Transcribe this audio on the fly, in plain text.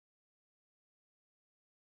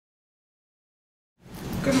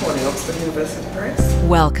Good morning, Oxford University Press.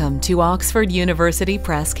 Welcome to Oxford University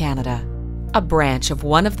Press Canada, a branch of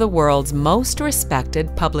one of the world's most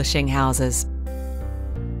respected publishing houses.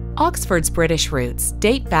 Oxford's British roots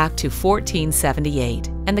date back to 1478,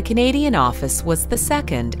 and the Canadian office was the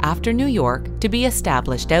second after New York to be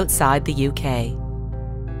established outside the UK.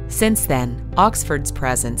 Since then, Oxford's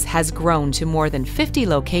presence has grown to more than 50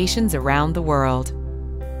 locations around the world.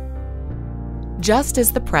 Just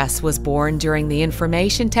as the press was born during the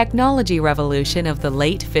information technology revolution of the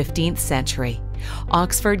late 15th century,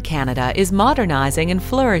 Oxford Canada is modernizing and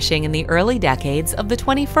flourishing in the early decades of the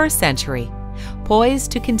 21st century, poised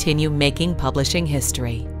to continue making publishing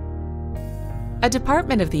history. A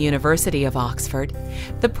department of the University of Oxford,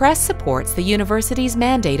 the press supports the university's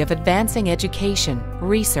mandate of advancing education,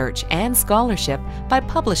 research, and scholarship by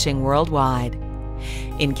publishing worldwide.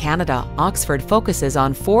 In Canada, Oxford focuses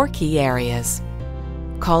on 4 key areas: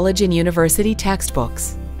 college and university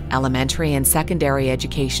textbooks, elementary and secondary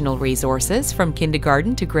educational resources from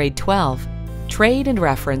kindergarten to grade 12, trade and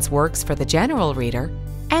reference works for the general reader,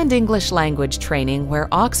 and English language training, where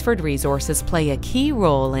Oxford resources play a key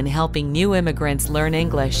role in helping new immigrants learn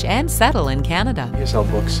English and settle in Canada. ESL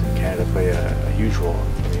books in Canada play a huge role.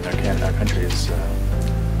 I mean, our country has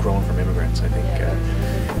grown from immigrants. I think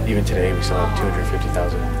even today we still have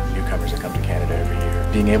 250,000 newcomers that come to Canada every year.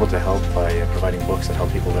 Being able to help by providing books that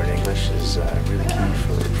help people learn English is really key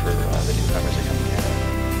for the newcomers that come to Canada.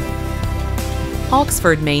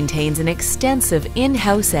 Oxford maintains an extensive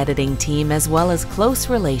in-house editing team as well as close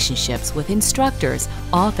relationships with instructors,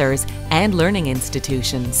 authors, and learning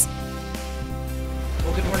institutions.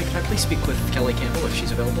 Well, good morning. Can I please speak with Kelly Campbell if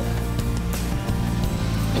she's available?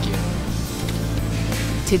 Thank you.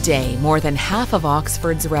 Today, more than half of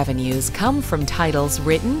Oxford's revenues come from titles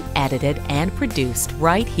written, edited, and produced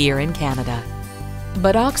right here in Canada.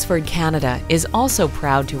 But Oxford Canada is also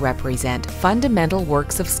proud to represent fundamental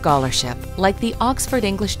works of scholarship like the Oxford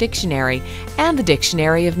English Dictionary and the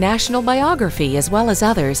Dictionary of National Biography, as well as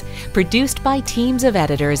others, produced by teams of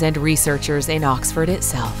editors and researchers in Oxford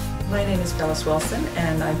itself. My name is Phyllis Wilson,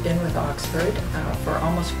 and I've been with Oxford for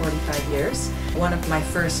almost 45 years. One of my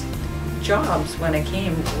first jobs when I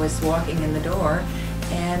came was walking in the door,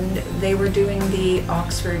 and they were doing the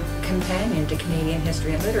Oxford Companion to Canadian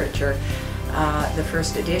History and Literature, the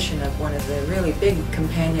first edition of one of the really big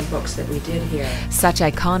companion books that we did here. Such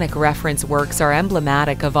iconic reference works are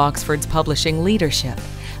emblematic of Oxford's publishing leadership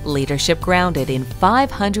grounded in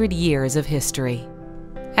 500 years of history.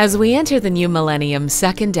 As we enter the new millennium's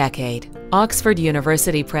second decade, Oxford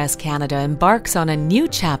University Press Canada embarks on a new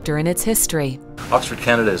chapter in its history. Oxford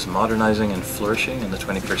Canada is modernizing and flourishing in the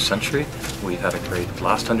 21st century. We've had a great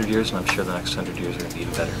last 100 years, and I'm sure the next 100 years are going to be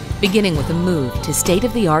even better. Beginning with a move to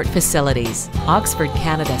state-of-the-art facilities, Oxford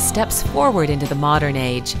Canada steps forward into the modern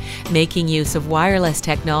age, making use of wireless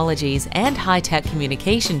technologies and high-tech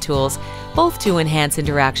communication tools, both to enhance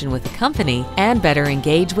interaction with the company and better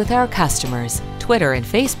engage with our customers, Twitter and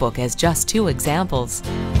Facebook as just 2 examples.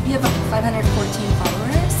 We have 514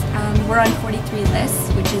 followers. We're on 43 lists,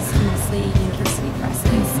 which is mostly university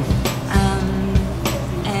presses,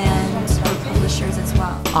 and our publishers as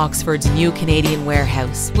well. Oxford's new Canadian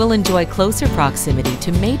warehouse will enjoy closer proximity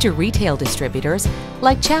to major retail distributors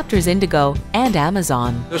like Chapters Indigo and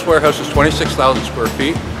Amazon. This warehouse is 26,000 square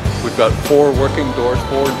feet. We've got 4 working doors,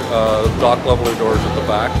 4 dock leveler doors at the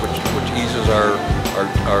back, which eases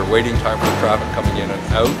our waiting time for traffic coming in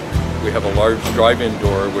and out. We have a large drive-in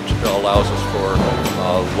door which allows us for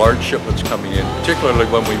large shipments coming in, particularly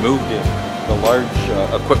when we moved in the large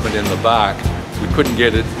equipment in the back. We couldn't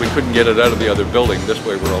get it out of the other building. This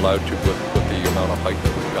way we're allowed to with the amount of height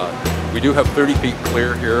that we've got. We do have 30 feet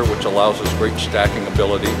clear here, which allows us great stacking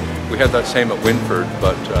ability. We had that same at Winford,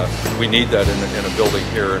 but we need that in a building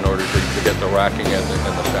here in order to get the racking and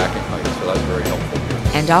the stacking height, so that's very helpful.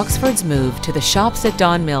 And Oxford's move to the shops at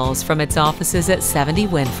Don Mills from its offices at 70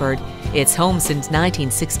 Winford, its home since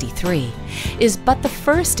 1963, is but the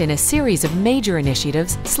first in a series of major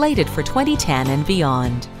initiatives slated for 2010 and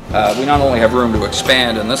beyond. We not only have room to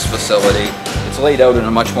expand in this facility, it's laid out in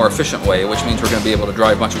a much more efficient way, which means we're going to be able to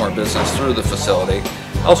drive much more business through the facility.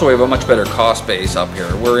 Also, we have a much better cost base up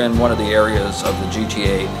here. We're in one of the areas of the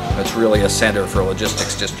GTA that's really a center for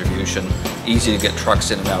logistics distribution. Easy to get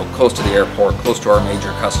trucks in and out, close to the airport, close to our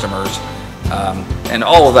major customers. And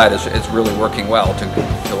all of that is really working well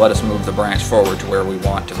to let us move the branch forward to where we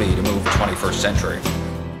want to be, to move the 21st century.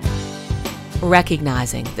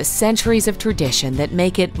 Recognizing the centuries of tradition that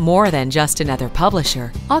make it more than just another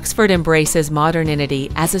publisher, Oxford embraces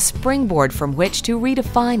modernity as a springboard from which to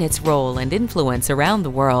redefine its role and influence around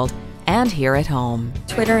the world and here at home.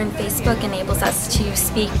 Twitter and Facebook enables us to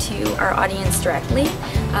speak to our audience directly.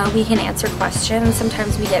 We can answer questions.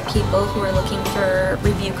 Sometimes we get people who are looking for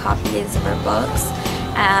review copies of our books.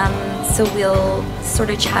 So we'll sort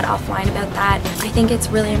of chat offline about that. I think it's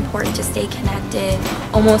really important to stay connected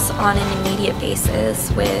almost on an immediate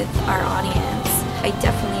basis with our audience. I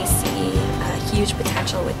definitely see a huge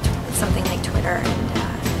potential with something like Twitter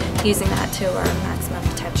and using that to our maximum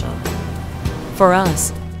potential. For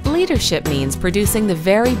us, leadership means producing the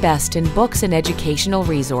very best in books and educational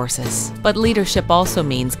resources. But leadership also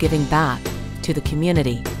means giving back to the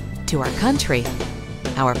community, to our country,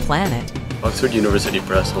 our planet. Oxford University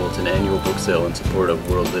Press holds an annual book sale in support of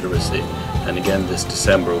world literacy, and again this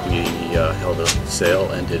December we held a sale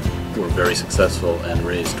and were very successful and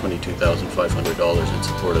raised $22,500 in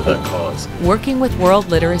support of that cause. Working with World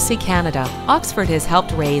Literacy Canada, Oxford has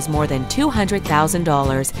helped raise more than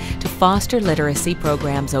 $200,000 to foster literacy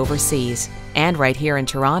programs overseas and right here in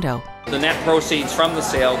Toronto. The net proceeds from the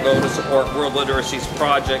sale go to support World Literacy's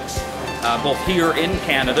projects both here in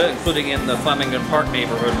Canada, including in the Flemington Park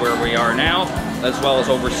neighbourhood where we are now, as well as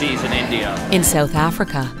overseas in India. In South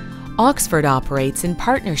Africa, Oxford operates in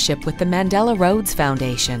partnership with the Mandela Rhodes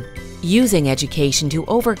Foundation, using education to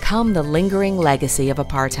overcome the lingering legacy of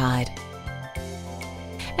apartheid.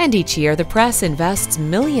 And each year, the press invests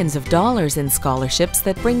millions of dollars in scholarships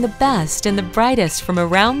that bring the best and the brightest from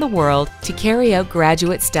around the world to carry out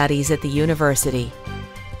graduate studies at the university.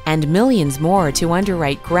 And millions more to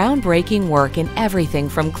underwrite groundbreaking work in everything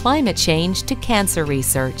from climate change to cancer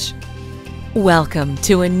research. Welcome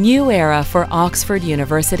to a new era for Oxford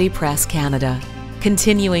University Press Canada,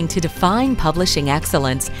 continuing to define publishing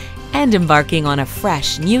excellence and embarking on a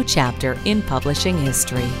fresh new chapter in publishing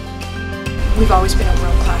history. We've always been a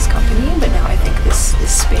world-class company, but now I think this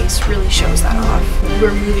space really shows that off.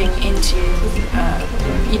 We're moving into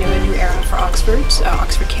a new era for Oxford,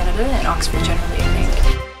 Oxford Canada, and Oxford generally, I think.